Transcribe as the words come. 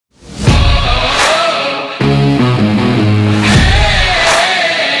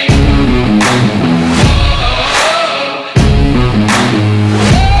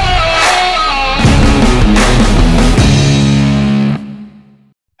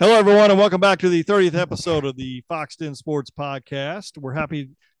Hello, everyone, and welcome back to the 30th episode of the Foxed In Sports Podcast. We're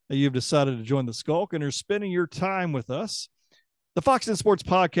happy that you've decided to join the Skulk and are spending your time with us. The Foxed In Sports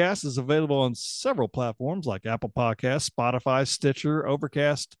Podcast is available on several platforms like Apple Podcasts, Spotify, Stitcher,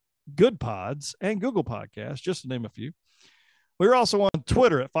 Overcast, Good Pods, and Google Podcasts, just to name a few. We're also on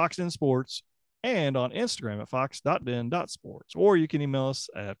Twitter at Foxed In Sports and on Instagram at fox.den.sports, or you can email us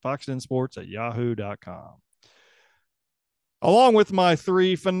at foxedinsports@yahoo.com. Along with my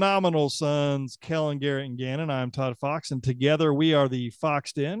three phenomenal sons, Kellen, Garrett, and Gannon, I'm Todd Fox, and together we are the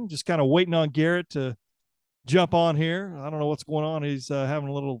Foxed In. Just kind of waiting on Garrett to jump on here. I don't know what's going on. He's having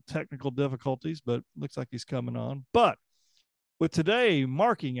a little technical difficulties, but looks like he's coming on. But with today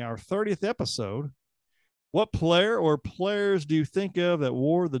marking our 30th episode, what player or players do you think of that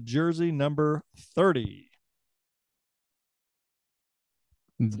wore the jersey number 30?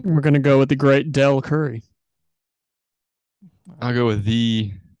 We're going to go with the great Del Curry. I'll go with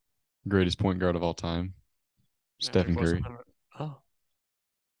the greatest point guard of all time, Stephen Curry. Oh,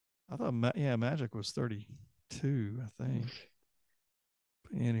 I thought, Magic was 32, I think.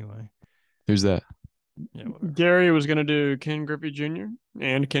 But anyway. Who's that? Yeah, whatever. Gary was going to do Ken Griffey Jr.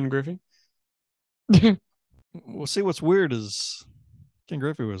 and Ken Griffey. Well, see, what's weird is Ken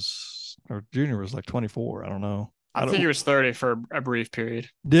Griffey or Jr. was like 24. I don't know. I think he was 30 for a brief period.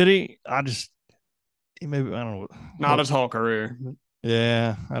 Did he? Maybe, I don't know. Not his whole career.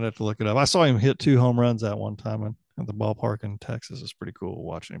 Yeah, I'd have to look it up. I saw him hit 2 home runs at one time at the ballpark in Texas. It's pretty cool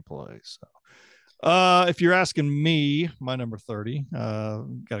watching him play. So, if you're asking me, my number 30,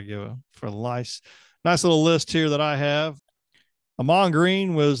 got to give for a nice little list here that I have. Amon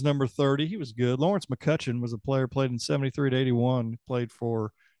Green was number 30. He was good. Lawrence McCutcheon was a player, played in 73 to 81, played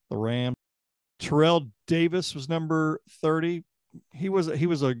for the Rams. Terrell Davis was number 30. He was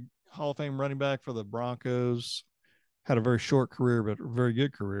a Hall of Fame running back for the Broncos. Had a very short career, but a very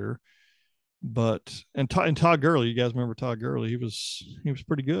good career. And Todd Gurley, you guys remember Todd Gurley? He was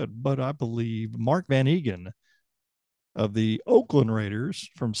pretty good. But I believe Mark Van Egan of the Oakland Raiders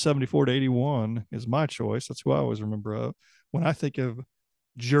from 74 to 81 is my choice. That's who I always remember of when I think of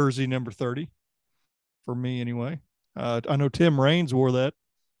jersey number 30, for me anyway. I know Tim Raines wore that,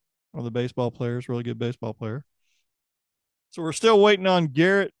 one of the baseball players, really good baseball player. So we're still waiting on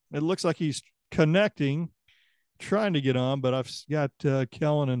Garrett. It looks like he's connecting, trying to get on, but I've got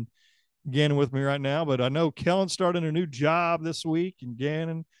Kellen and Gannon with me right now. But I know Kellen started a new job this week, and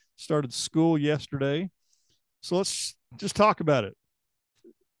Gannon started school yesterday. So let's just talk about it.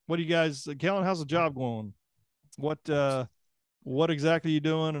 What do you guys, Kellen, how's the job going? What exactly are you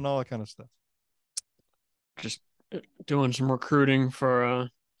doing and all that kind of stuff? Just doing some recruiting for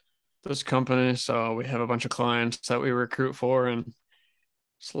this company. So we have a bunch of clients that we recruit for, and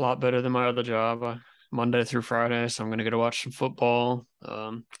it's a lot better than my other job, Monday through Friday. So I'm going to get to watch some football.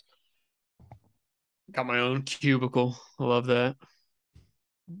 Got my own cubicle. I love that.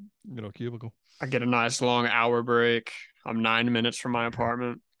 Good old cubicle. I get a nice long hour break. I'm 9 minutes from my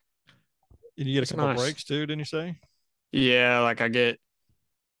apartment. And you get a couple breaks too, didn't you say? Yeah, like I get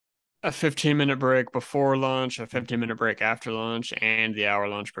a 15-minute break before lunch, a 15-minute break after lunch, and the hour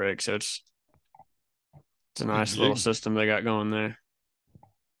lunch break. So it's a nice little system they got going there.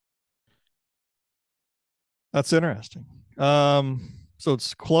 That's interesting. So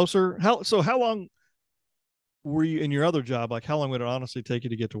it's closer. How long were you in your other job? Like, how long would it honestly take you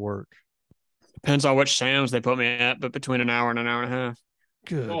to get to work? Depends on which Sam's they put me at, but between an hour and an hour and a half.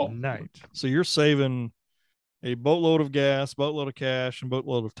 Good night. So you're saving a boatload of gas, boatload of cash, and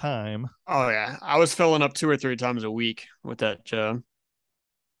boatload of time. Oh, yeah. I was filling up 2 or 3 times a week with that job.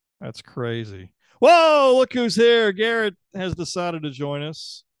 That's crazy. Whoa, look who's here. Garrett has decided to join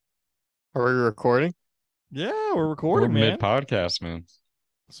us. Are we recording? Yeah, we're recording, man. Mid-podcast, man.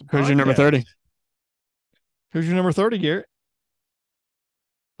 Who's your number 30? Who's your number 30, Garrett?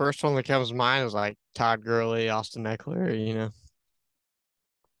 First one that comes to mind is like Todd Gurley, Austin Eckler, you know.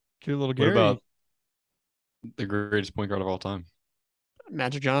 Cute little Gary. What about the greatest point guard of all time?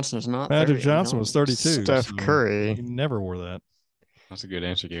 Magic Johnson is not. Magic Johnson was 32. Steph Curry. He never wore that. That's a good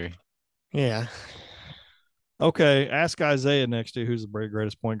answer, Gary. Yeah. Okay, ask Isaiah next to who's the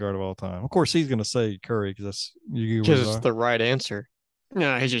greatest point guard of all time. Of course, he's going to say Curry because that's you. Because it's the right answer.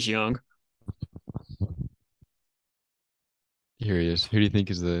 No, he's just young. Here he is. Who do you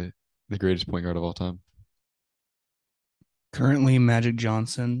think is the greatest point guard of all time? Currently, Magic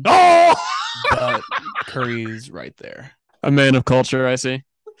Johnson. Oh! But Curry's right there. A man of culture, I see.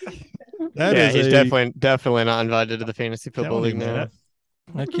 He's definitely not invited to the fantasy football league now.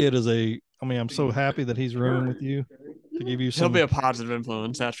 That kid is I'm so happy that he's rooming with you. to give you He'll some. be a positive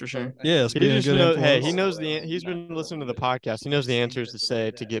influence, that's for sure. Yes, He being a just good knows, influence. hey, he knows he's been listening to the podcast. He knows the answers to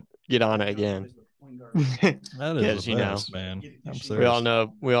say to get on it again. That is Yes, the you know. best, man. I'm serious.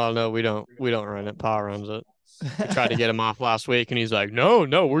 We all know we don't run it. Pa runs it. We tried to get him off last week, and he's like, no,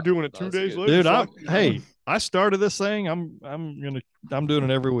 we're doing it 2 That's days good. later. Dude, hey, I started this thing. I'm doing it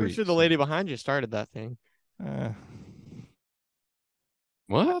every Pretty week. sure the lady behind you started that thing.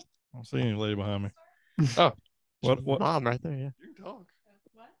 What? I'm seeing a lady behind me. Oh, What? Mom, right there. Yeah. you can talk.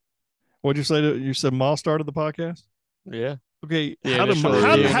 What'd you say? You said Ma started the podcast. Yeah. Okay, The how initial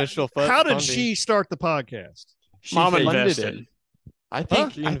did funding. she start the podcast? Mom funded invested. it. I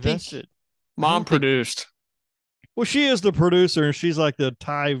think. She I think. invested. Mom produced. Well, she is the producer, and she's like the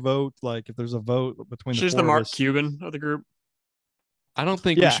tie vote. Like, if there's a vote between She's the the four Mark of us. Cuban of the group. I don't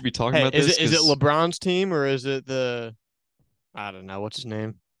think Yeah. we should be talking Hey, about is this. it 'cause LeBron's team or is it the I don't know what's his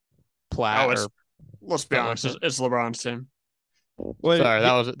name? Platt. Oh, let's be something like honest, that. it's LeBron's team. Wait, Sorry,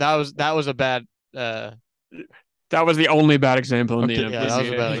 that was a bad. That was the only bad example in the Okay, NFL. yeah, that was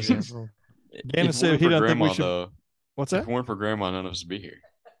a bad game. example. Gannon if it said weren't he for doesn't think we Grandma, should- though, what's if that? it weren't for Grandma, none of us would be here.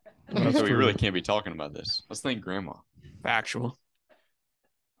 That's So we true. really can't be talking about this. Let's thank Grandma. Factual.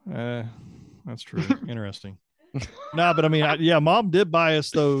 That's true. Interesting. No, but I mean, yeah, Mom did buy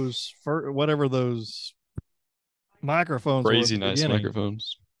us those whatever those microphones were at Crazy the nice beginning,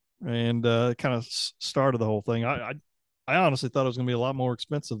 microphones. and kind of started the whole thing. I honestly thought it was going to be a lot more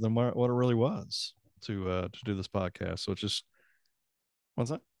expensive than what it really was to do this podcast. So it's just what's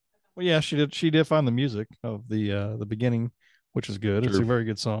that? Well, yeah, she did find the music of the beginning, which is good. It's a True. very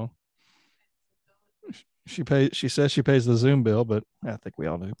good song. She says she pays the Zoom bill, but I think we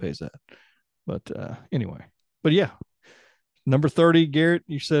all know who pays that. But anyway, but yeah, number 30, Garrett.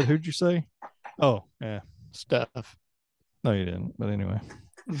 You said, who'd you say? Oh, yeah, Stuff. no, you didn't. But anyway,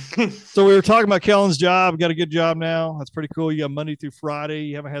 so we were talking about Kellen's job. Got a good job now. That's pretty cool. You got Monday through Friday.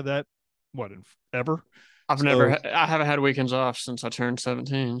 You haven't had that ever. I haven't had weekends off since I turned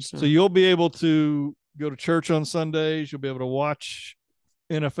 17. So you'll be able to go to church on Sundays. You'll be able to watch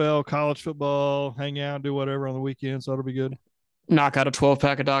NFL, college football, hang out, do whatever on the weekend. So that'll be good. knock out a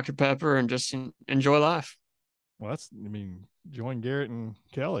 12-pack of Dr. Pepper and just enjoy life. Well, join Garrett and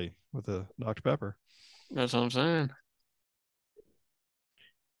Kelly with a Dr. Pepper. That's what I'm saying.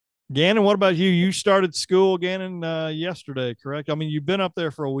 Gannon, what about you? You started school, Gannon, yesterday, correct? I mean, you've been up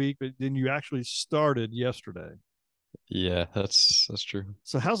there for a week, but then you actually started yesterday. Yeah, that's true.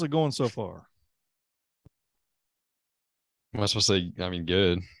 So how's it going so far? Am I supposed to say? I mean,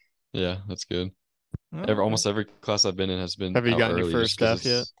 good. Yeah, that's good. Okay. Almost every class I've been in has been. Have you out gotten your early first just 'cause stuff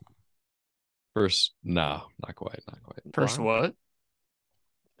yet? First, no, not quite. First Wow. what?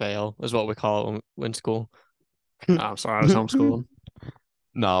 Fail is what we call it in school. Oh, I'm sorry, I was homeschooled.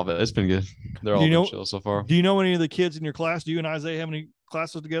 No, but it's been good. They're all You know- been chill so far. Do you know any of the kids in your class? Do you and Isaiah have any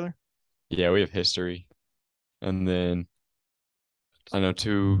classes together? Yeah, we have history, and then I know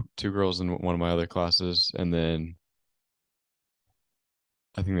two girls in one of my other classes, and then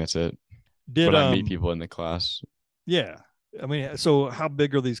I think that's it. Did But I meet people in the class. Yeah. I mean, so how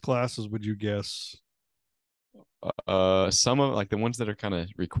big are these classes, would you guess? Some of like the ones that are kind of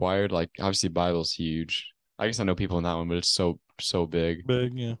required, like obviously Bible's huge. I guess I know people in that one, but it's so big.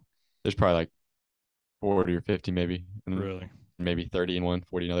 Big, yeah. There's probably like 40 or 50 maybe, and Really? maybe 30 in one,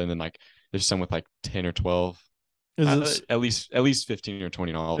 40 in another, and then like there's some with like 10 or 12. Is it At least 15 or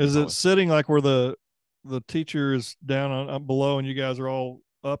 20 in all. is all it sitting like where the teacher is down on up below and you guys are all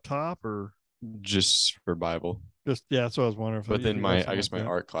up top, or just for Bible? just that's what I was wondering. But then I I guess my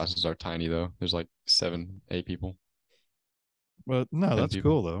art classes are tiny though. There's like 7, 8 people. But no, 10 that's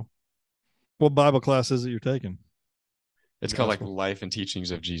people. cool though. What Bible class is it you're taking? It's called like Life and Teachings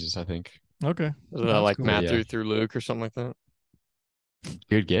of Jesus, I think. Okay. Is that That's like cool. Matthew Yeah. through Luke or something like that?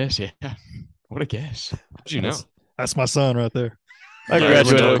 Good guess, yeah. What a guess. How did you know? That's my son right there. I Yeah,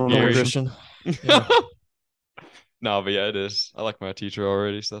 graduated everyone from knows Christian. No, but yeah, it is. I like my teacher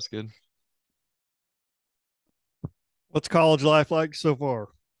already, so that's good. What's college life like so far?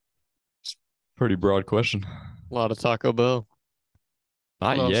 Pretty broad question. A lot of Taco Bell.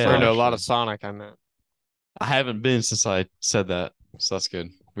 Not Well, yet. Or no, a actually. lot of Sonic, I meant. I haven't been since I said that, so that's good.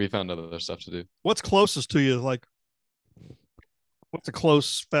 We found other stuff to do. What's closest to you? Like, what's a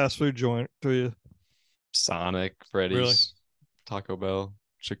close fast food joint to you? Sonic, Freddy's, Really? Taco Bell,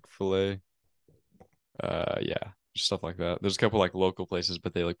 Chick-fil-A. Yeah, just stuff like that. There's a couple like local places,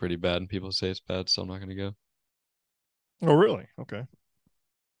 but they look pretty bad, and people say it's bad, so I'm not gonna go. Oh, really? Okay.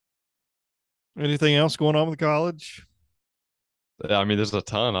 Anything else going on with college? I mean, there's a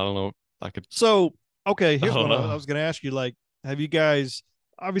ton. I don't know. I could. So, okay, here's I don't what I know. was going to ask you. Like, have you guys?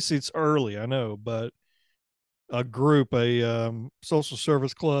 Obviously, it's early, I know, but a group, a social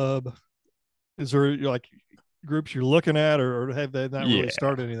service club? Is there like groups you're looking at, or have they not really Yeah.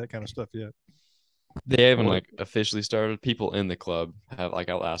 started any of that kind of stuff yet? They haven't like officially started. People in the club have like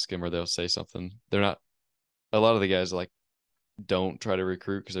I'll ask them or they'll say something. They're not a lot of the guys like don't try to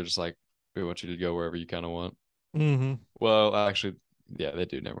recruit because they're just like we want you to go wherever you kind of want. Mm-hmm. Well, actually, yeah, they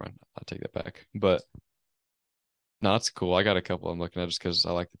do. Never mind. I'll take that back. But no, it's cool. I got a couple I'm looking at just because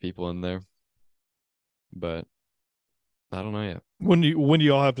I like the people in there. But I don't know yet. When do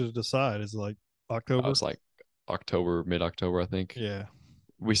you all have to decide? Is it like October? It's like October, mid-October, I think. Yeah.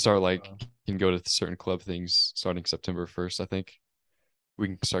 We start like can go to certain club things starting September 1st, I think. We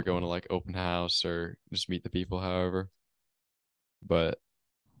can start going to like open house or just meet the people, however. But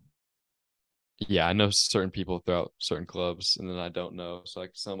yeah, I know certain people throughout certain clubs, and then I don't know. So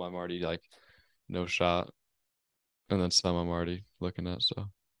like some I'm already like no shot, and then some I'm already looking at. So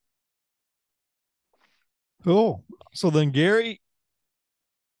Cool. So then, Gary,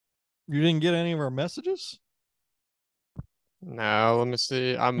 you didn't get any of our messages? No, let me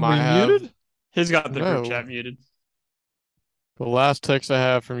see. I Were might you have. muted? He's got the No. group chat muted. The last text I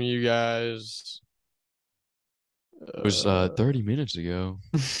have from you guys it was 30 minutes ago.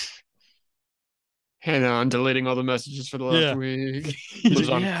 Hang on, deleting all the messages for the last Yeah. week.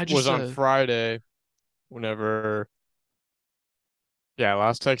 was on Friday. Whenever, yeah,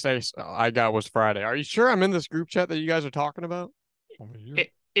 last text I got was Friday. Are you sure I'm in this group chat that you guys are talking about?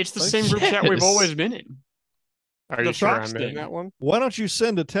 It's the Thanks. same group chat we've Yes. always been in. Are The you sure Fox I'm in thing. that one? Why don't you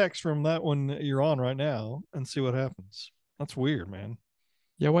send a text from that one that you're on right now and see what happens? That's weird, man.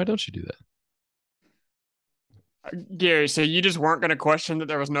 Yeah, why don't you do that? Gary, so you just weren't going to question that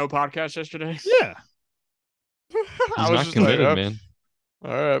there was no podcast yesterday? Yeah. He's not committed, man.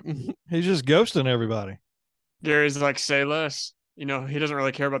 All right. He's just ghosting everybody. Gary's like, say less. You know, he doesn't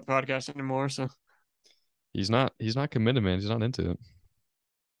really care about the podcast anymore. So He's not committed, man. He's not into it.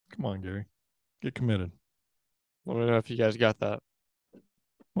 Come on, Gary. Get committed. Let me know if you guys got that.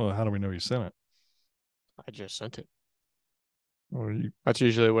 Well, how do we know you sent it? I just sent it. Well, That's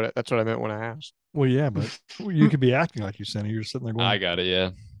usually that's what I meant when I asked. yeah, but you could be acting like you sent it. You're sitting there going, I got it,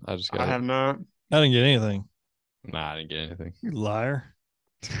 yeah. I just got I it. have not. I didn't get anything. Nah, I didn't get anything. You liar.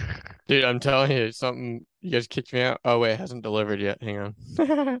 Dude, I'm telling you, something you guys kicked me out. Oh wait, it hasn't delivered yet. Hang on.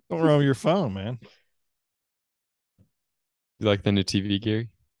 Don't wrong with your phone, man. You like the new TV, Gary?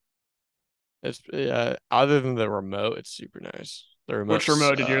 It's other than the remote, it's super nice. The remote. Which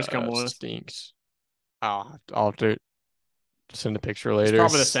remote did yours come with? Stinks. I'll have to send a picture It's later.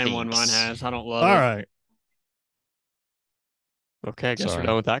 probably the same one mine Stinks. has. I don't love All it. right. Okay, I guess Sorry. we're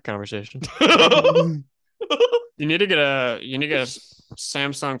done with that conversation. You need to get a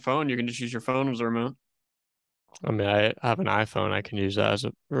Samsung phone. You can just use your phone as a remote. I mean, I have an iPhone. I can use that as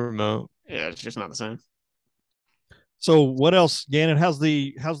a remote. Yeah, it's just not the same. So what else, Gannon? How's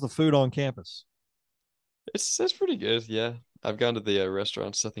the food on campus? It's pretty good, yeah. I've gone to the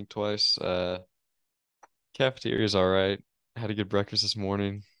restaurants, I think, twice. Cafeteria's all right. Had a good breakfast this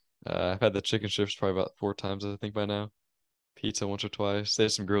morning. I've had the chicken strips probably about 4 times, I think, by now. Pizza once or twice. They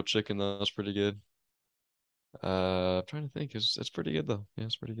had some grilled chicken, though. That's pretty good. I'm trying to think. It's pretty good, though. Yeah,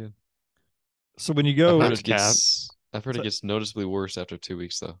 it's pretty good. So when you go, I've heard That's it gets noticeably worse after 2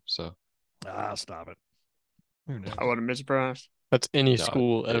 weeks, though. So stop it. Who knows? I wouldn't be surprised. That's any No,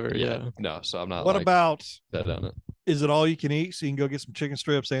 school ever. Yeah. No, so I'm not What like about? that on it. Is it all you can eat? So you can go get some chicken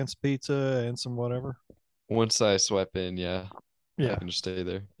strips and some pizza and some whatever. Once I swipe in, yeah. Yeah. I can just stay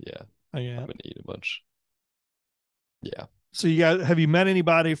there. Yeah. Oh, yeah. I'm gonna eat a bunch. Yeah. So have you met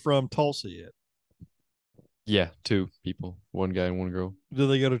anybody from Tulsa yet? Yeah, 2 people. 1 guy and 1 girl. Do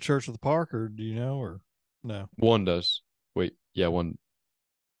they go to church at the park, or do you know, or no? 1 does. Wait, yeah, 1.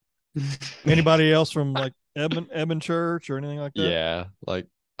 Anybody else from like Edmond Church or anything like that? Yeah, like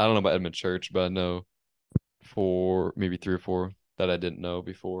I don't know about Edmond Church, but I know 4, maybe 3 or 4 that I didn't know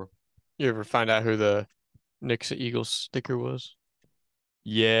before. You ever find out who the Nixa Eagles sticker was?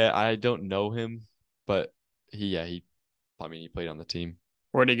 Yeah, I don't know him, but he played on the team.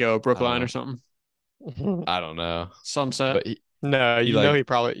 Where'd he go? Brookline know. or something? I don't know, Sunset. but he No, He you know like- he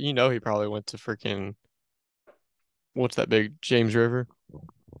probably went to freaking what's that big James River?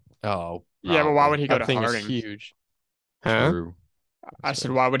 oh Yeah, but why would he go That to thing is Harding? huge. Huh? True. I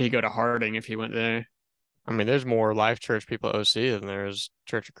said, why would he go to Harding if he went there? I mean, there's more Life Church people at OC than there is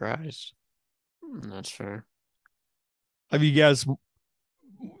Church of Christ. That's fair. Have you guys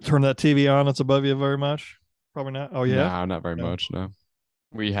turned that TV on that's above you very much? Probably not. Oh yeah. No, not very No. much. No,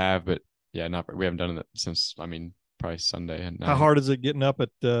 we have, but yeah, we haven't done it since. I mean, probably Sunday and How hard is it getting up at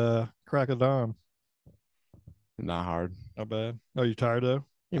crack of dawn? Not hard. Not bad. Are you tired though?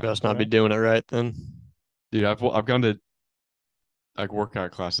 You must not be doing it right then. Dude, I've gone to like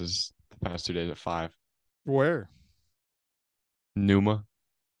workout classes the past 2 days at 5. Where? Numa,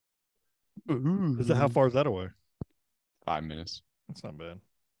 Is that how far is that away? 5 minutes. That's not bad.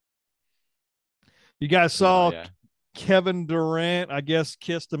 You guys No, saw yeah. Kevin Durant, I guess,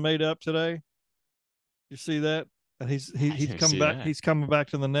 kissed and made up today. You see that? And he's didn't coming see back. that. He's coming back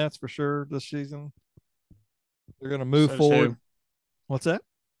to the Nets for sure this season. They're going to move Says forward. who? What's that?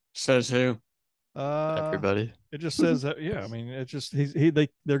 Says who? Everybody. It just says that. Yeah, I mean, it just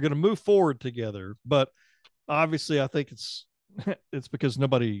they're going to move forward together. But obviously, I think it's because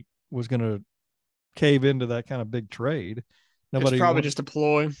nobody was going to cave into that kind of big trade. Nobody It's probably just a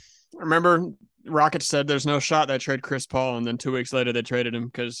ploy. Remember, Rockets said there's no shot they trade Chris Paul, and then 2 weeks later they traded him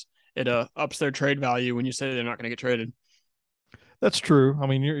because it ups their trade value when you say they're not going to get traded. That's true. I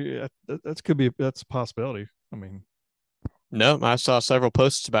mean, that's a possibility. I mean, No, I saw several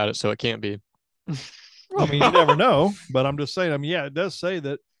posts about it, so it can't be. I mean, you never know. But I'm just saying. I mean, yeah, it does say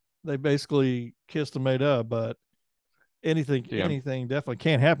that they basically kissed and made up, but anything definitely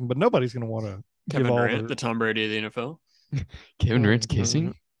can't happen. But nobody's going to want to give Kevin all Durant, the Tom Brady of the NFL. Kevin Durant's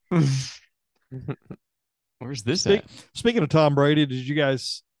kissing? Where's this at? Speaking of Tom Brady, did you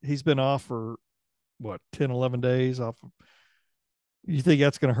guys? He's been off for what 10, 11 days off. You think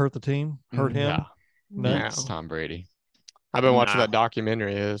that's going to hurt the team? Hurt him? No. No. It's Tom Brady. I've been watching that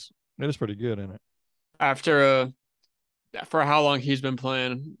documentary. It is pretty good, isn't it? After for how long he's been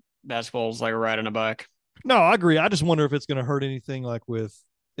playing, basketball's like riding a bike. No, I agree. I just wonder if it's going to hurt anything like with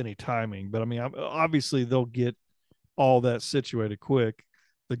any timing. But I mean, obviously they'll get all that situated quick.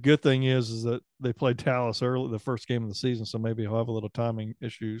 The good thing is that they played Dallas early, the first game of the season, so maybe he'll have a little timing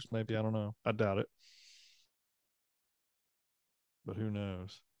issues. Maybe, I don't know. I doubt it. But who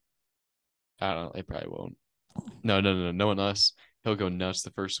knows? I don't know. They probably won't. No. Knowing us, he'll go nuts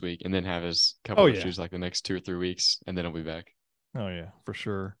the first week and then have his couple of issues like the next 2 or 3 weeks, and then he'll be back. Oh, yeah, for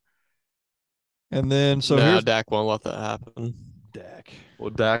sure. And then, Dak won't let that happen. Dak. Well,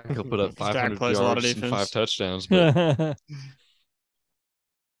 Dak will put up 500 plays a lot of yards and 5 defense. touchdowns. But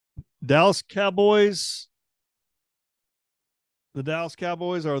Dallas Cowboys. The Dallas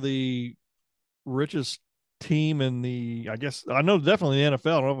Cowboys are the richest team in the, I guess, I know definitely the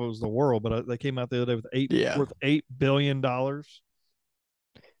NFL. I don't know if it was the world, but they came out the other day with worth $8 billion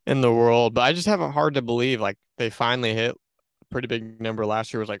in the world. But I just have it hard to believe like they finally hit a pretty big number.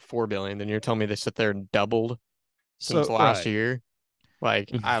 Last year was like 4 billion. Then you're telling me they sit there and doubled since last year.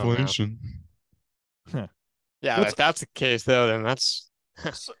 Like, I don't know. Huh. Yeah, if that's the case though, then that's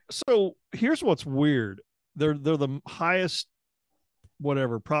so here's what's weird. They're the highest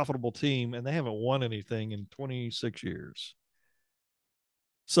profitable team, and they haven't won anything in 26 years.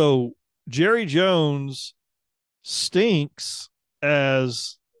 So Jerry Jones stinks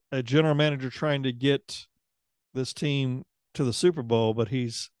as a general manager trying to get this team to the Super Bowl, but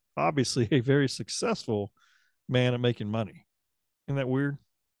he's obviously a very successful man at making money. Isn't that weird?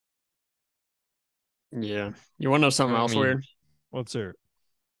 Yeah. You want to know something else weird? What's there?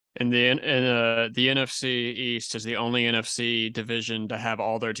 In the NFC East is the only NFC division to have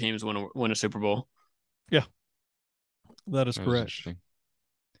all their teams win a Super Bowl. Yeah, that is correct.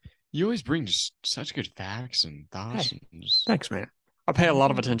 You always bring just such good facts and thoughts. Hey, thanks, man. I pay a lot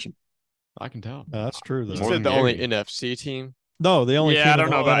of attention. I can tell. That's true, though. You said the only NFC team? No, the only team I don't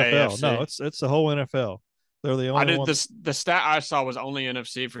know about NFL. AFC. No, it's the whole NFL. They're the only one. The stat I saw was only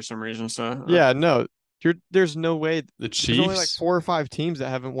NFC for some reason. So yeah, no. There's no way the Chiefs. There's only like 4 or 5 teams that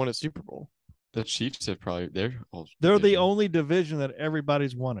haven't won a Super Bowl. The Chiefs have probably they're the only division that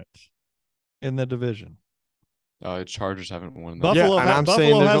everybody's won it in the division. The Chargers haven't won. Buffalo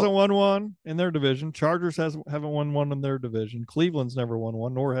hasn't won one in their division. Chargers haven't won one in their division. Cleveland's never won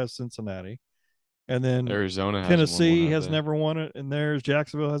one, nor has Cincinnati. And then Arizona, Tennessee has never won it in theirs.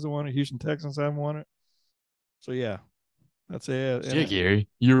 Jacksonville hasn't won it. Houston Texans haven't won it. So yeah, that's it. Yeah, Gary,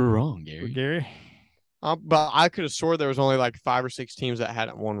 you were wrong, Gary. But I could have swore there was only like 5 or 6 teams that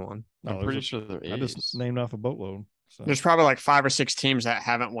hadn't won one. I'm pretty sure there is. I just named off a boatload. So. There's probably like 5 or 6 teams that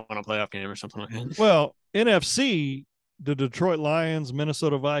haven't won a playoff game or something like that. Well, NFC, the Detroit Lions,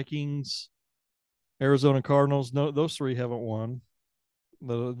 Minnesota Vikings, Arizona Cardinals, no, those 3 haven't won.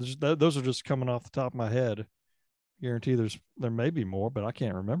 Those are just coming off the top of my head. Guarantee there may be more, but I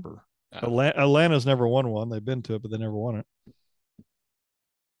can't remember. Atlanta's never won one. They've been to it, but they never won it.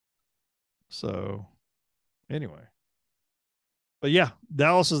 So, anyway, but yeah,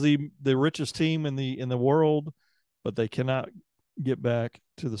 Dallas is the richest team in the world, but they cannot get back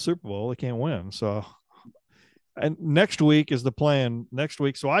to the Super Bowl. They can't win. So, and next week is the plan. Next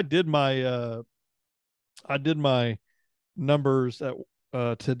week, so I did my numbers at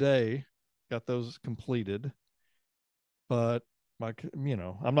today, got those completed. But I'm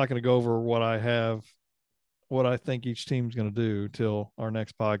not going to go over what I think each team's going to do till our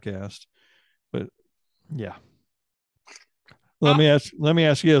next podcast. But yeah, let me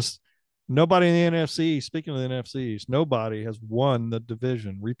ask you this: nobody in the NFC. Speaking of the NFCs, nobody has won the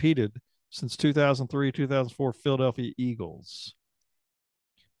division repeated since 2003, 2004 Philadelphia Eagles.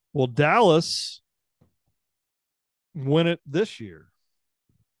 Will Dallas win it this year?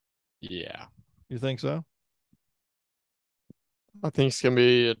 Yeah. You think so? I think it's gonna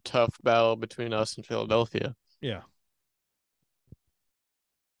be a tough battle between us and Philadelphia. Yeah.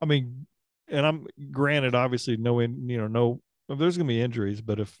 I mean, and I'm granted, obviously, no, there's going to be injuries,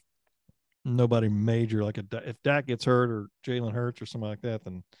 but if nobody major, like if Dak gets hurt or Jalen Hurts or something like that,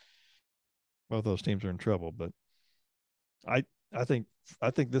 then both those teams are in trouble. But I think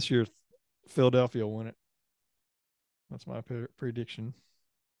this year Philadelphia will win it. That's my prediction.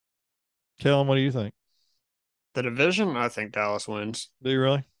 Kellen, what do you think? The division, I think Dallas wins. Do you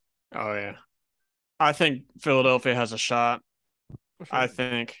really? Oh yeah, I think Philadelphia has a shot. For sure. I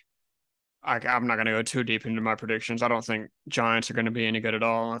think I'm not going to go too deep into my predictions. I don't think Giants are going to be any good at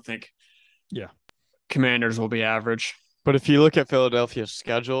all. I think Commanders will be average. But if you look at Philadelphia's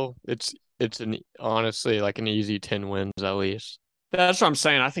schedule, it's honestly like an easy 10 wins at least. That's what I'm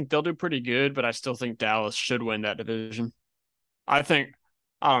saying. I think they'll do pretty good, but I still think Dallas should win that division. I don't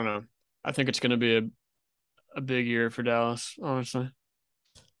know. I think it's going to be a big year for Dallas, honestly.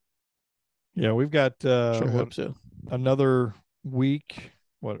 Yeah, we've got hope so. Another week.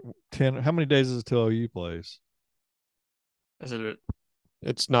 What 10? How many days is it till OU plays? Is it?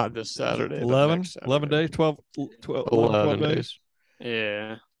 It's not this Saturday. 11 days, 12 days.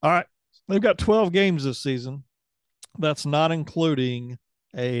 Yeah. All right. They've got 12 games this season. That's not including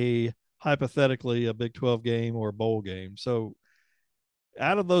hypothetically a Big 12 game or a bowl game. So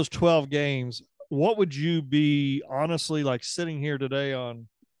out of those 12 games, what would you be honestly like sitting here today on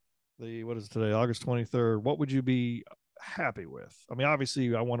what is today, August 23rd? What would you be happy with? I mean,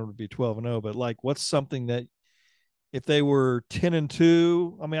 obviously I want them to be 12-0, but like what's something that if they were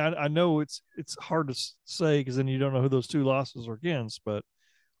 10-2, I mean, I know it's hard to say because then you don't know who those two losses are against, but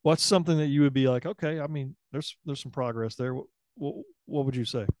what's something that you would be like, okay, I mean, there's some progress there. What would you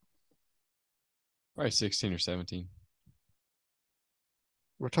say? Probably 16 or 17.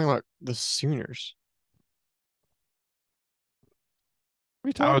 We're talking about the Sooners.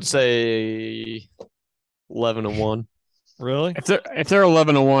 I would say 11-1. Really? If they're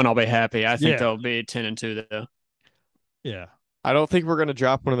 11-1, I'll be happy. I think they'll be 10-2 though. Yeah. I don't think we're going to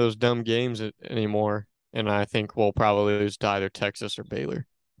drop one of those dumb games anymore, and I think we'll probably lose to either Texas or Baylor.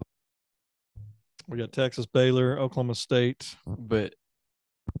 We got Texas, Baylor, Oklahoma State. But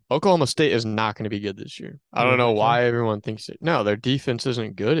Oklahoma State is not going to be good this year. I don't know why everyone thinks it. No, their defense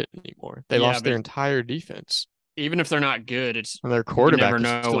isn't good anymore. They lost their entire defense. Even if they're not good, it's and their quarterback is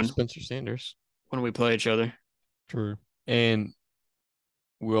still Spencer Sanders. When we play each other. True. And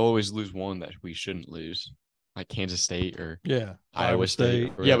we'll always lose one that we shouldn't lose, like Kansas State or Iowa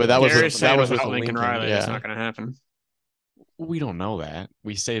State. Yeah, but that was with Lincoln Riley. Yeah. That's not going to happen. We don't know that.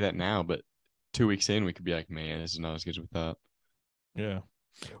 We say that now, but 2 weeks in, we could be like, man, this is not as good as we thought. Yeah.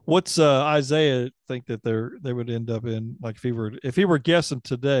 What's Isaiah think that they would end up in? Like if he were guessing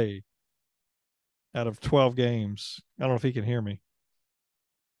today, out of 12 games, I don't know if he can hear me.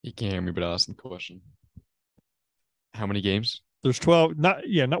 He can't hear me, but I'll ask him the question. How many games? There's 12.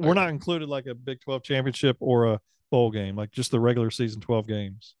 We're not included like a Big 12 championship or a bowl game, like just the regular season 12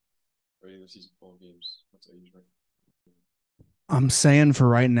 games. Regular season 12 games. What's the age range? I'm saying for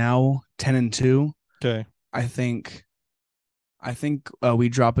right now, 10-2. Okay. I think we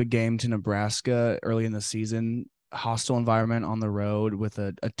drop a game to Nebraska early in the season, hostile environment on the road with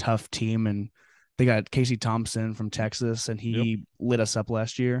a tough team, and they got Casey Thompson from Texas, and he lit us up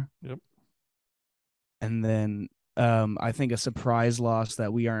last year. Yep. And then I think a surprise loss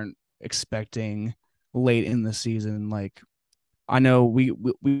that we aren't expecting late in the season. Like I know we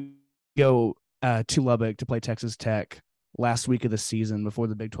go to Lubbock to play Texas Tech last week of the season before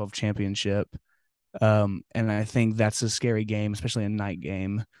the Big 12 championship. And I think that's a scary game, especially a night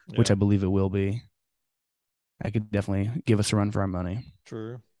game, which I believe it will be. I could definitely give us a run for our money.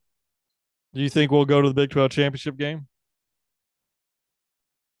 True. Do you think we'll go to the Big 12 championship game?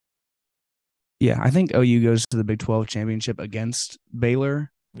 Yeah, I think OU goes to the Big 12 championship against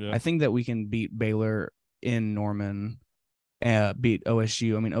Baylor. Yeah. I think that we can beat Baylor in Norman, beat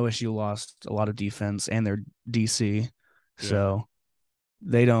OSU. I mean, OSU lost a lot of defense and their DC, so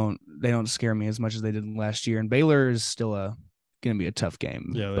they don't scare me as much as they did last year. And Baylor is still going to be a tough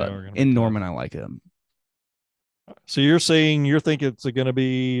game. Yeah, they but are gonna in be Norman, I like them. So you're saying you think it's going to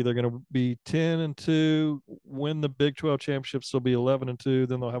be they're going to be 10-2, win the Big 12 championship, still be 11-2,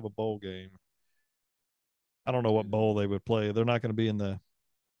 then they'll have a bowl game. I don't know what bowl they would play. They're not going to be in the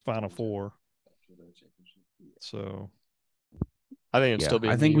Final Four. So I think it'd still be.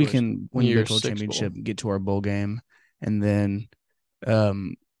 I think we can win the Big 12 championship, get to our bowl game, and then I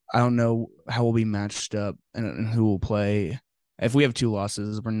don't know how we'll be matched up and who will play. If we have 2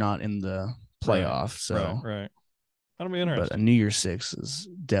 losses, we're not in the playoff. Right, so right. That'll be interesting. But a New Year's Six is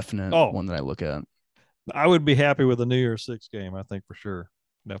definite one that I look at. I would be happy with a New Year's Six game, I think, for sure.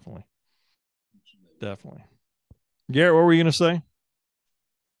 Definitely. Garrett, what were you going to say?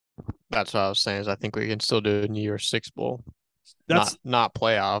 That's what I was saying. Is I think we can still do a New Year's Six bowl. That's not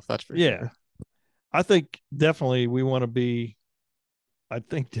playoff. That's for sure. I think definitely we want to be. I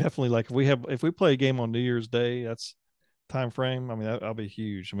think definitely like if we play a game on New Year's Day, that's time frame. I mean, that'll be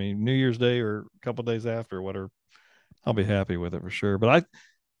huge. I mean, New Year's Day or a couple of days after, or whatever. I'll be happy with it for sure. But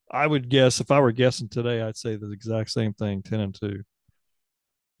I would guess if I were guessing today, I'd say the exact same thing, 10-2.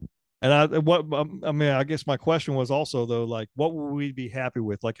 And I guess my question was also though, like, what would we be happy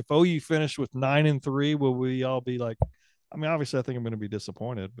with? Like, if OU finished with 9-3, will we all be like? I mean, obviously, I think I'm going to be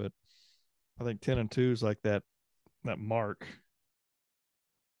disappointed, but I think 10-2 is like that mark.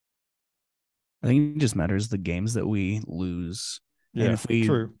 I think it just matters the games that we lose. Yeah,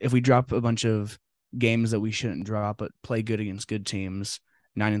 and if we drop a bunch of games that we shouldn't drop, but play good against good teams,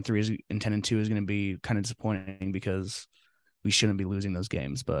 9-3 and 10-2 is going to be kind of disappointing because we shouldn't be losing those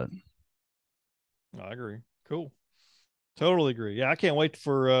games. But I agree. Cool. Totally agree. Yeah, I can't wait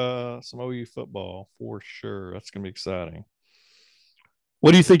for some OU football for sure. That's going to be exciting.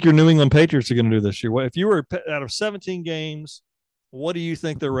 What do you think your New England Patriots are going to do this year? If you were out of 17 games, what do you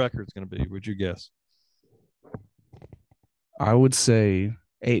think their record's going to be? Would you guess? I would say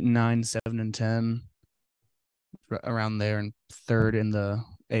 8-9, 7-10, around there, and third in the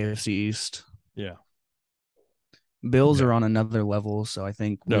AFC East. Yeah. Bills are on another level, so I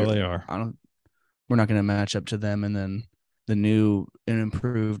think they are. We're not going to match up to them, and then the new and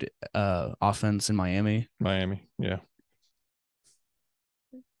improved offense in Miami. Yeah.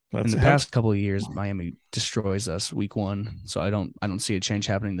 In the past couple of years, Miami destroys us week 1, so I don't see a change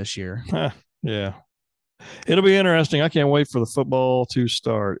happening this year. Yeah. It'll be interesting. I can't wait for the football to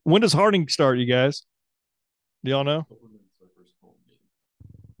start. When does Harding start, you guys? Do y'all know?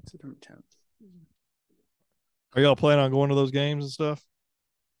 September 10th. Are y'all planning on going to those games and stuff?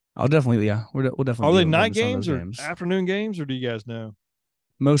 I'll definitely, yeah. We'll definitely. Are they night games or afternoon games, or do you guys know?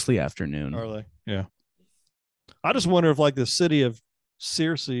 Mostly afternoon. Are they? Yeah. I just wonder if like the city of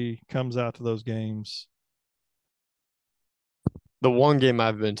Searcy comes out to those games. The one game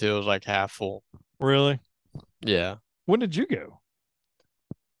I've been to was like half full. Really? Yeah. When did you go?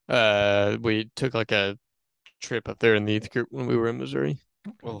 We took like a trip up there in the youth group when we were in Missouri.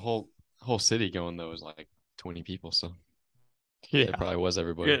 Well, the whole city going though was like 20 people, so yeah, it probably was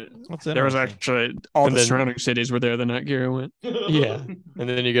everybody. There was actually all the surrounding cities were there the night Garrett went. Yeah, and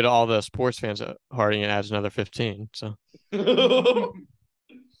then you get all the sports fans at Harding, it adds another 15. So that'll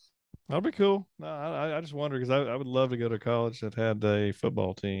be cool. No, I just wonder because I would love to go to college that had a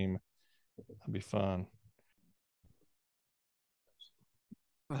football team. That'd be fun.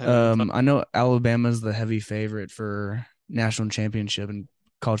 I know Alabama's the heavy favorite for national championship in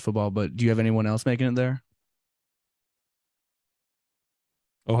college football, but do you have anyone else making it there?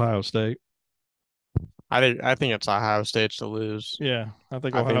 Ohio State. I think it's Ohio State to lose. Yeah, I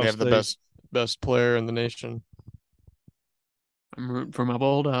think they have the best player in the nation. I'm rooting for my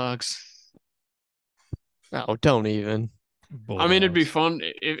Bulldogs. Oh, don't even. Bulldogs. I mean, it'd be fun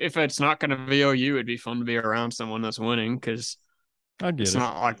if it's not going to be OU. It'd be fun to be around someone that's winning because it's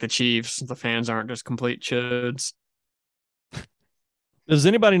not like the Chiefs. The fans aren't just complete chuds. Does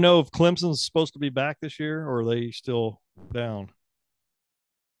anybody know if Clemson's supposed to be back this year, or are they still down?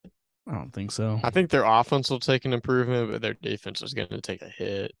 I don't think so. I think their offense will take an improvement, but their defense is going to take a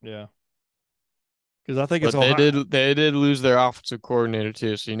hit. Yeah. Because I think they did lose their offensive coordinator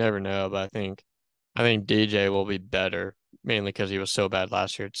too, so you never know. But I think DJ will be better, mainly because he was so bad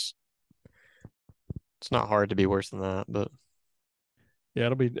last year. It's not hard to be worse than that, but yeah,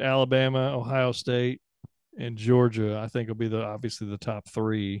 it'll be Alabama, Ohio State, and Georgia. I think will be obviously the top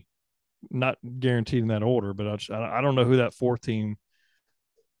 3. Not guaranteed in that order, but I don't know who that 4th team.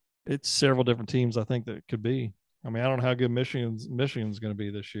 It's several different teams I think that could be. I mean, I don't know how good Michigan's going to be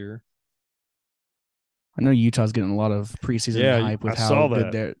this year. I know Utah's getting a lot of preseason hype with how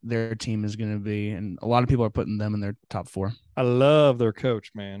good their team is going to be, and a lot of people are putting them in their top 4. I love their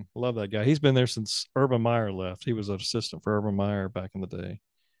coach, man. I love that guy. He's been there since Urban Meyer left. He was an assistant for Urban Meyer back in the day.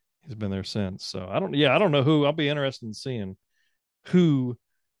 He's been there since. So I don't know who. I'll be interested in seeing who,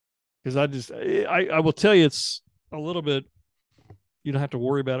 because I will tell you it's a little bit. You don't have to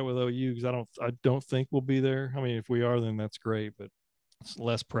worry about it with OU because I don't think we'll be there. I mean, if we are, then that's great, but it's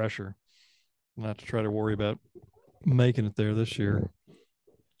less pressure not to try to worry about making it there this year.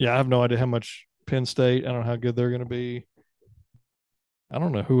 Yeah, I have no idea how much Penn State. I don't know how good they're going to be. I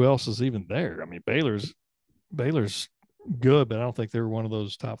don't know who else is even there. I mean, Baylor's good, but I don't think they're one of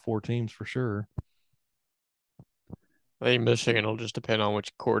those top 4 teams for sure. I think Michigan will just depend on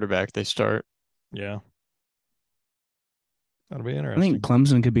which quarterback they start. Yeah. That'll be interesting. I think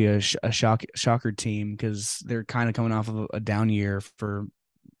Clemson could be a shocker team because they're kind of coming off of a down year for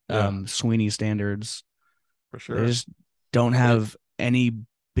Sweeney standards. For sure. They just don't have any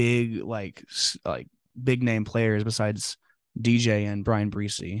big big name players besides DJ and Brian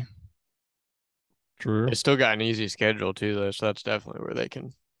Breesy. True. They still got an easy schedule too, though, so that's definitely where they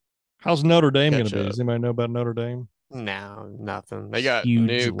can. How's Notre Dame going to be? up. Does anybody know about Notre Dame? No, nothing. They got Huge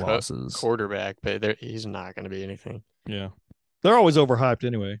new losses. quarterback, but he's not going to be anything. Yeah. They're always overhyped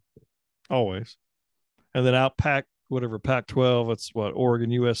anyway. Always. And then out Pac-12, it's what,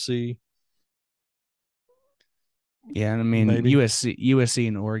 Oregon, USC. Yeah, and I mean Maybe. USC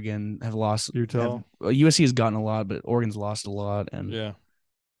and Oregon have lost. Utah. USC has gotten a lot, but Oregon's lost a lot, and Yeah.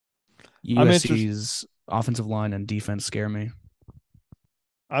 USC's offensive line and defense scare me.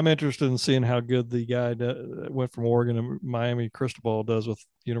 I'm interested in seeing how good the guy that went from Oregon to Miami, Cristobal, does with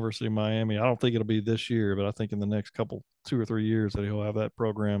University of Miami. I don't think it'll be this year, but I think in the next 2 or 3 years that he'll have that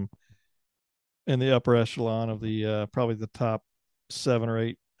program in the upper echelon of the probably the top 7 or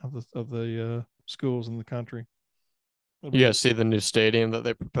 8 of the schools in the country. You guys see the new stadium that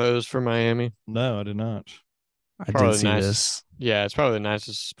they proposed for Miami? No, I did not. I Probably did see nice. this. Yeah, it's probably the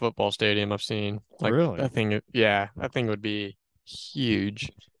nicest football stadium I've seen. Like, Really? that thing would be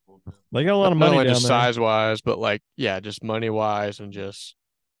huge. They got a lot of Not money only down just there. size wise, but just money wise, and just,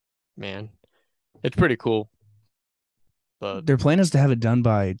 man, it's pretty cool. But Their plan is to have it done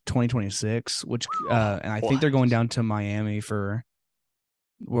by 2026, which and I think they're going down to Miami for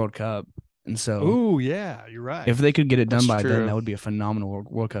World Cup. And so, Oh yeah, you're right. if they could get it done That's by then, true. that would be a phenomenal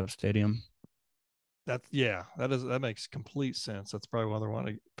World Cup stadium. That makes complete sense. That's probably why they want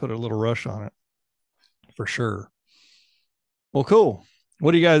to put a little rush on it, for sure. Well, cool.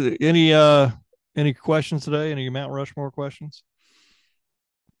 What do you guys any questions today? Any Mount Rushmore questions?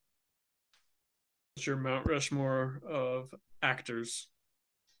 What's your Mount Rushmore of actors?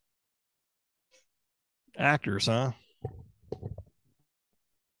 Actors, huh?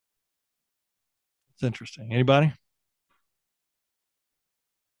 It's interesting. Anybody?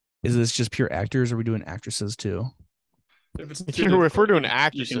 Is this just pure actors, or are we doing actresses too? If we're doing you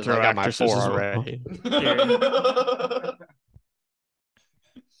actresses, can throw I got my actresses 4 as well. already.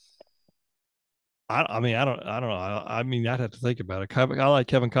 I mean, I don't know. I mean, I'd have to think about it. I like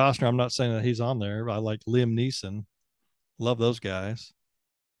Kevin Costner. I'm not saying that he's on there. I like Liam Neeson. Love those guys.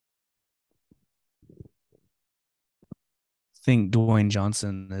 I think Dwayne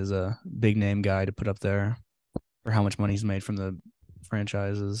Johnson is a big name guy to put up there for how much money he's made from the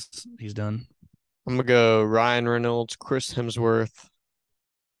franchises he's done. I'm gonna go Ryan Reynolds, Chris Hemsworth,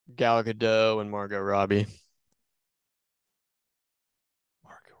 Gal Gadot, and Margot Robbie.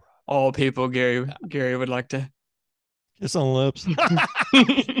 All people Gary would like to. Kiss on lips.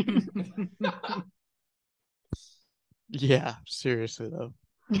 Yeah, seriously though.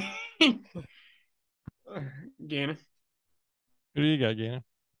 Gannon. Who do you got, Gannon?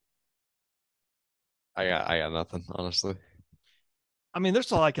 I got nothing, honestly. I mean,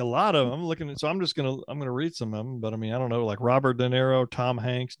 there's like a lot of them. I'm looking at, so I'm gonna read some of them, but I mean, I don't know, like Robert De Niro, Tom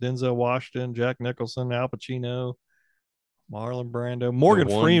Hanks, Denzel Washington, Jack Nicholson, Al Pacino, Marlon Brando, Morgan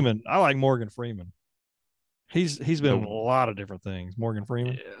Freeman. I like Morgan Freeman. He's been in a lot of different things. Morgan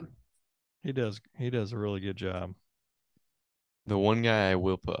Freeman. Yeah. He does a really good job. The one guy I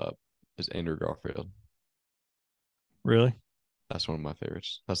will put up is Andrew Garfield. Really? That's one of my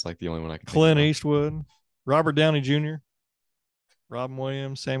favorites. That's like the only one I can Clint think of. Eastwood, Robert Downey Jr., Robin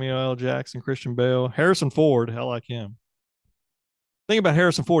Williams, Samuel L. Jackson, Christian Bale, Harrison Ford. I like him. Think about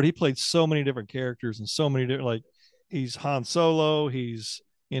Harrison Ford. He played so many different characters and so many different, like he's Han Solo, he's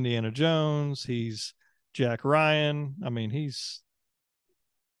Indiana Jones, he's Jack Ryan. I mean, he's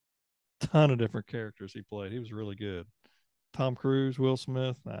a ton of different characters he played. He was really good. Tom Cruise, Will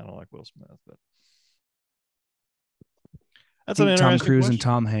Smith. I don't like Will Smith, but that's an interesting Tom Cruise question. and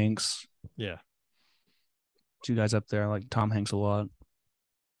Tom Hanks. Yeah. 2 guys up there. I like Tom Hanks a lot.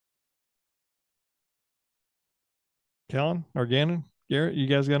 Kellen or Gannon, Garrett, you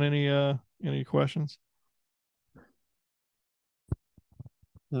guys got any questions?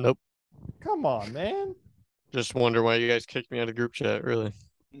 Nope. Come on, man. Just wonder why you guys kicked me out of group chat. Really?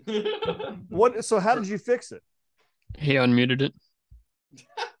 What? So how did you fix it? He unmuted it.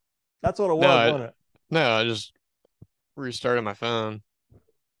 That's what it was, No, wasn't it? No, I just restarted my phone.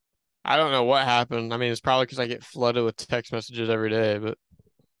 I don't know what happened. I mean, it's probably because I get flooded with text messages every day, but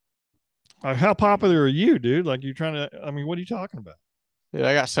How popular are you, dude? Like you're trying to. I mean, what are you talking about? dude,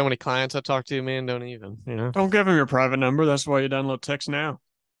 I got so many clients I talk to, man, don't even, Don't give him your private number. That's why you download text now.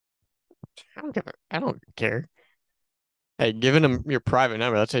 I don't care. Hey, giving them your private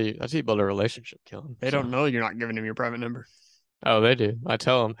number, that's how you build a relationship, Kellen. They don't know you're not giving him your private number. Oh, they do. I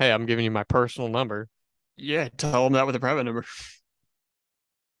tell them, hey, I'm giving you my personal number. Yeah, tell them that with a private number.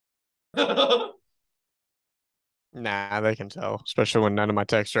 Nah, they can tell, especially when none of my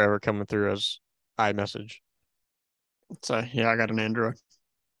texts are ever coming through as iMessage. So yeah, I got an Android.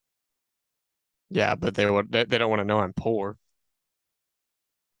 Yeah, but they don't want to know I'm poor.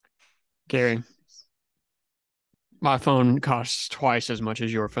 Gary, my phone costs twice as much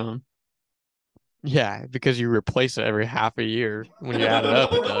as your phone. Yeah, because you replace it every half a year. When you add it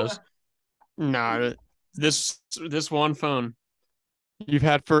up, it does. Nah, this one phone, You've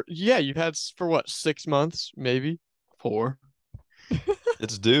had for what, 6 months, maybe? 4.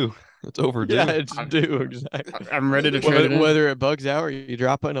 It's due. It's overdue. Yeah, it's due, exactly. I'm ready to trade it in. Whether it bugs out or you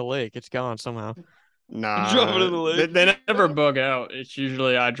drop it in a lake, it's gone somehow. Nah, Drop it in the lake. They never bug out. It's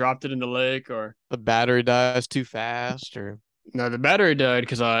usually I dropped it in the lake or The battery dies too fast, or no, the battery died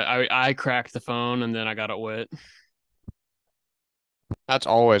because I cracked the phone and then I got it wet. that's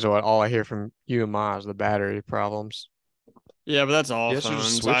always all I hear from you and Ma is the battery problems. Yeah, but that's all You guys should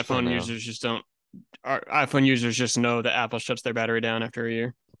just phones. switch for iPhone now. users just don't. Our iPhone users just know that Apple shuts their battery down after a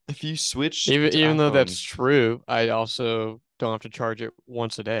year. If you switch, Even though that's iPhone, true, I also don't have to charge it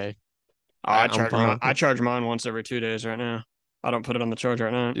once a day. Oh, I'm fine with I it. charge mine once every 2 days right now. I don't put it on the charger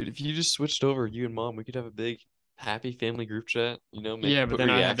at night. dude, if you just switched over, you and Mom, we could have a big, happy family group chat. Make, Yeah, but put then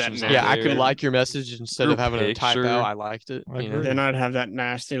I have that reactions on Yeah, I there. could like your message instead of Group having to type picture. out I liked it. I You know? agree. Then I'd have that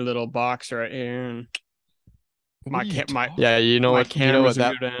nasty little box right here, and What my are you ca- my- talking- Yeah, you know my what? You know cameras what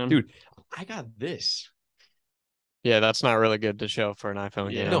would that? go down. dude? I got this. Yeah, that's not really good to show for an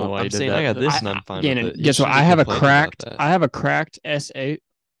iPhone. Yeah. I don't know No, why I'm you did saying that. I got this and I'm fine Gannon, with it. You guess what? shouldn't I be have a complaining about cracked. that. I have a cracked S8.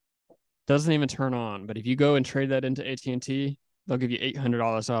 Doesn't even turn on. But if you go and trade that into AT&T, they'll give you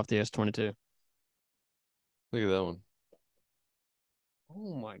 $800 off the S22. Look at that one.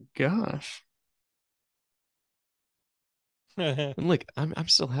 Oh my gosh! And look, I'm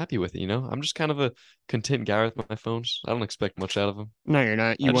still happy with it. I'm just kind of a content guy with my phones. I don't expect much out of them. No, you're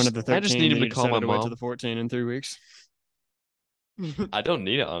not. You wanted the 13. I just need him then to you call my decided to wait till mom. the 14 in 3 weeks. I don't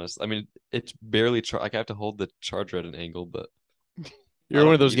need it, honestly. I mean, it's barely like I have to hold the charger at an angle, but You're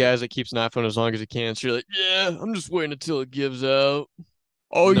one of those need it. guys that keeps an iPhone as long as he can. So you're like, yeah, I'm just waiting until it gives out.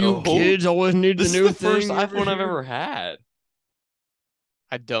 Oh, No. you kids always need This the is new the first thing. iPhone I've here. ever had.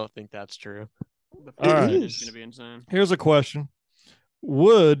 I don't think that's true. The All right. is going to be insane. Here's a question: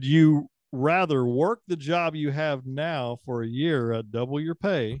 would you rather work the job you have now for a year at double your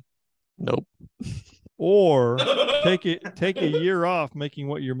pay, Nope. or take a year off making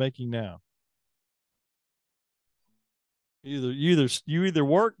what you're making now? You either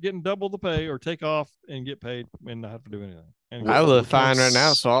work getting double the pay or take off and get paid and not have to do anything. And I live what fine right now,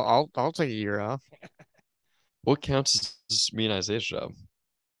 counts- so I'll take a year off. What counts as me and Isaiah's job?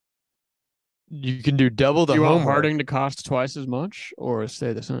 You can do double the Do you want homework. Harding to cost twice as much or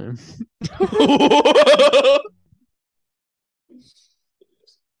stay the same?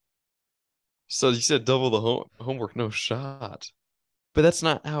 So you said double the homework, no shot. But that's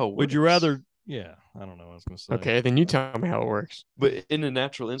not how it works. would you rather? Yeah, I don't know what I was going to say. Okay, then you tell me how it works. But in a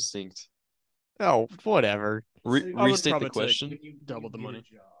natural instinct, Oh, whatever. I would restate probably the question. take double the money.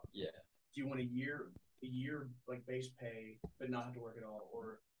 Yeah. Do you want a year like base pay, but not have to work at all,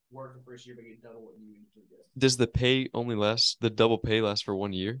 or work the first year but get double what you usually get? Does the pay only last? The double pay last for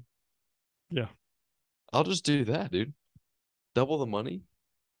 1 year? Yeah. I'll just do that, dude. Double the money.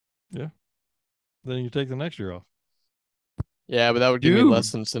 Then you take the next year off. Yeah, but that would give me Dude.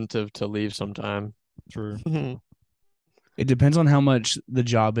 less incentive to leave sometime. True. It depends on how much the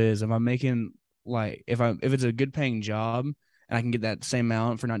job is. If I'm making like if it's a good paying job and I can get that same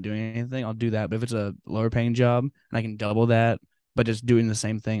amount for not doing anything, I'll do that. But if it's a lower paying job and I can double that, but just doing the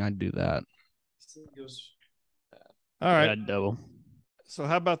same thing, I'd do that. All right. Yeah, double. So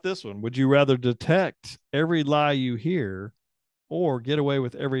how about this one? Would you rather detect every lie you hear or get away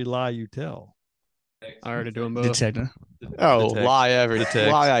with every lie you tell? I already doing both. Detective. Oh, Detect.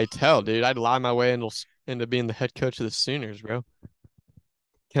 lie I tell, dude. I'd lie my way into being the head coach of the Sooners, bro.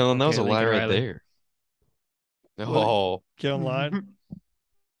 Kellen, that was Okay, a lie Lincoln right Riley. there. What? Oh, Kellen lied.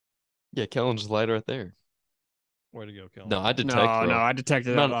 Yeah, Kellen's lied right there. Way to go, Kellen. No, I detect. No, bro. I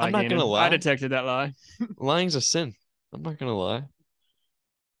detected that lie. I'm not gonna Gannon. lie. I detected that lie. Lying's a sin. I'm not gonna lie.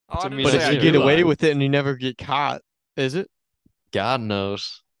 Oh, I Doesn't didn't mean But I say if I you do get do lie. away lie. with it and you never get caught, is it? God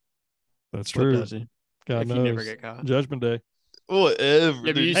knows. That's What true. does he? God If knows. you never get caught. Judgment Day. Whatever. Yeah,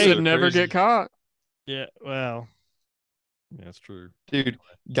 but dude, you so should never crazy. get caught. Yeah, well, yeah, that's true. Dude,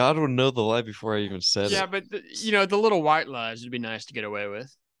 God would know the lie before I even said Yeah, it. but the little white lies would be nice to get away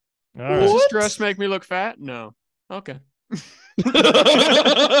with. All Does right. this dress make me look fat? No. Okay.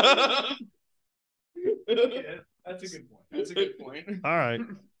 That's a good point. That's a good point. All right.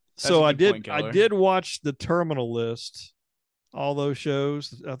 That's So a I good did point, I Keller. did watch the Terminal List, all those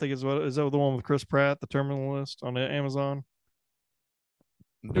shows. I think is that the one with Chris Pratt, the Terminal List on Amazon.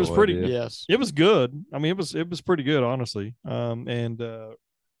 It was pretty. Yes. It was good. I mean, it was pretty good, honestly. And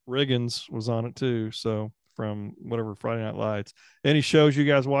Riggins was on it too. So from whatever Friday Night Lights. Any shows you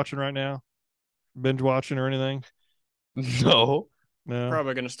guys watching right now? Binge watching or anything? No. No.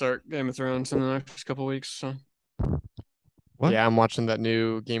 Probably gonna start Game of Thrones in the next couple weeks. So What? Yeah, I'm watching that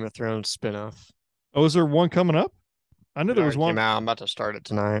new Game of Thrones spinoff. Oh, is there one coming up? I knew It there was already one. came out. I'm about to start it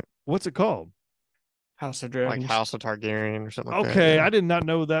tonight. What's it called? House of Like Dragons. House of Targaryen or something like that. Okay, yeah. I did not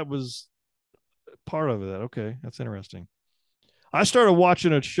know that was part of that. Okay, that's interesting. I started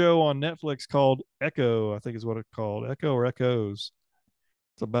watching a show on Netflix called Echo, I think is what it's called. Echo or Echoes.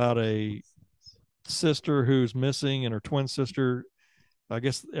 It's about a sister who's missing and her twin sister. I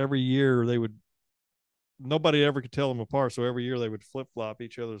guess every year nobody ever could tell them apart. So every year they would flip flop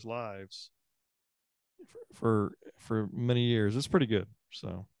each other's lives for many years. It's pretty good.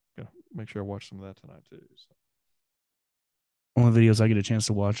 So yeah, make sure I watch some of that tonight too. So. Only videos I get a chance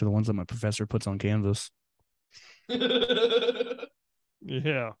to watch are the ones that my professor puts on Canvas. Yeah.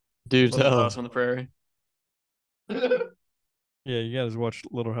 Dude, Little House on the Prairie. Yeah, you guys watch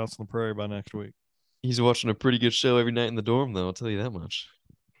Little House on the Prairie by next week. He's watching a pretty good show every night in the dorm, though. I'll tell you that much.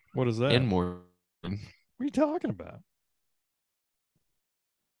 What is that? And more. What are you talking about?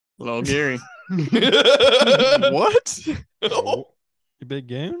 Little Gary. what? You big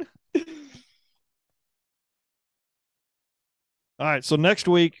goon? All right. So next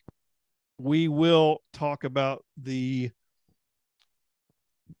week, we will talk about the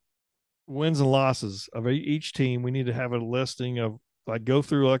wins and losses of each team. We need to have a listing of go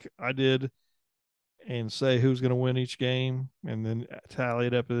through like I did and say who's going to win each game and then tally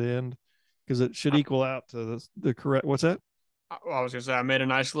it up at the end because it should equal out to the correct. What's that? I was gonna say I made a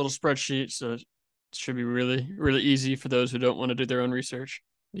nice little spreadsheet, so it should be really, really easy for those who don't want to do their own research.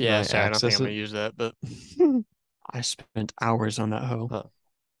 Yeah, Can I I don't think access I'm gonna it? use that, but I spent hours on that hoe.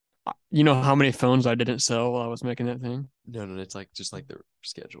 Huh. You know how many phones I didn't sell while I was making that thing? No, it's just like their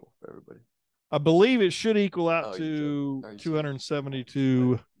schedule for everybody. I believe it should equal out Oh, to you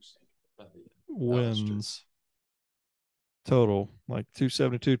 272 wins total, like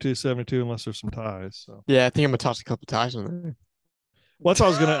 272, 272, unless there's some ties. So yeah, I think I'm gonna toss a couple ties in there. well, that's what I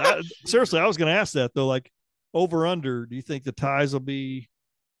was gonna. Seriously, I was gonna ask that though. Like over under, do you think the ties will be?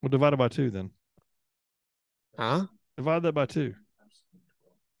 We'll divide it by 2 then. Huh? Divide that by 2.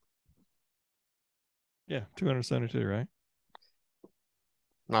 Yeah, 272, right?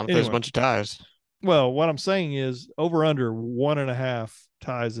 Not if there's a Anyway. bunch of ties. Well, what I'm saying is over under 1.5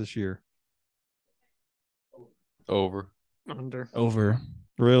 ties this year. Over. Under Over.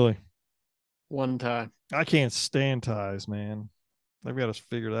 Really? one tie. I can't stand ties, man. They've got to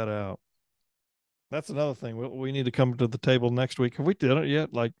figure that out. That's another thing. We need to come to the table next week. Have we done it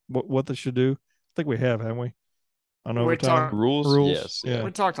yet? Like what they should do? I think we have, haven't we? On We overtime talked- Rules? Yes. Yeah.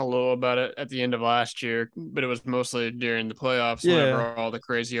 We talked a little about it at the end of last year, but it was mostly during the playoffs Yeah. whenever all the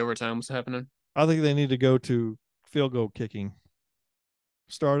crazy overtime was happening. I think they need to go to field goal kicking.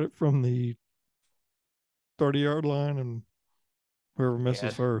 Start it from the 30-yard line, and whoever misses Yeah.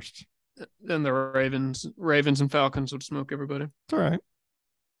 first. Then the Ravens and Falcons would smoke everybody. It's all right.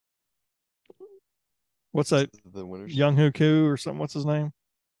 What's that? The winners. Young Hoo Koo or something? What's his name?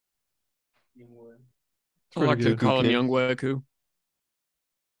 I like to good. call him Okay. Young Weku.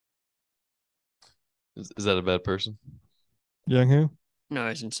 Is that a bad person? Young Who? No,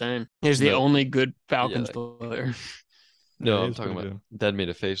 he's insane. He's the No. only good Falcons Yeah. player. No, Yeah, I'm he's talking pretty about Dad made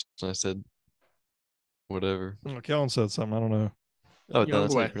a face and I said whatever. good. Oh, Kellen said something. I don't know. Oh, no,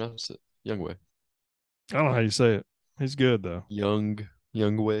 that's how you Youngway. pronounce it. Youngway. I don't know how you say it. He's good though. Youngway.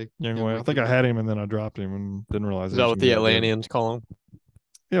 Young Way. I think I had him and then I dropped him and didn't realize. Is he that was what the gonna be that good. Atlanteans call him?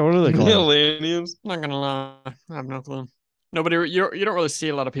 Yeah, what do they call him? Atlanteans. Not gonna lie, I have no clue. Nobody, you don't really see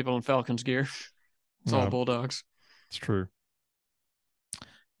a lot of people in Falcons gear. It's all No, Bulldogs. it's true.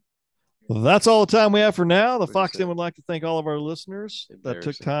 Well, that's all the time we have for now. The What you Fox said. Den would like to thank all of our listeners that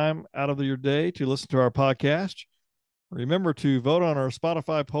took Embarrassing. time out of your day to listen to our podcast. Remember to vote on our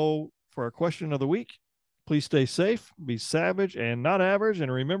Spotify poll for our question of the week. Please stay safe, be savage and not average,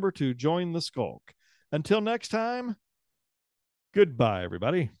 and remember to join the skulk. Until next time, goodbye,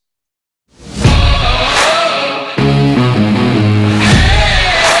 everybody.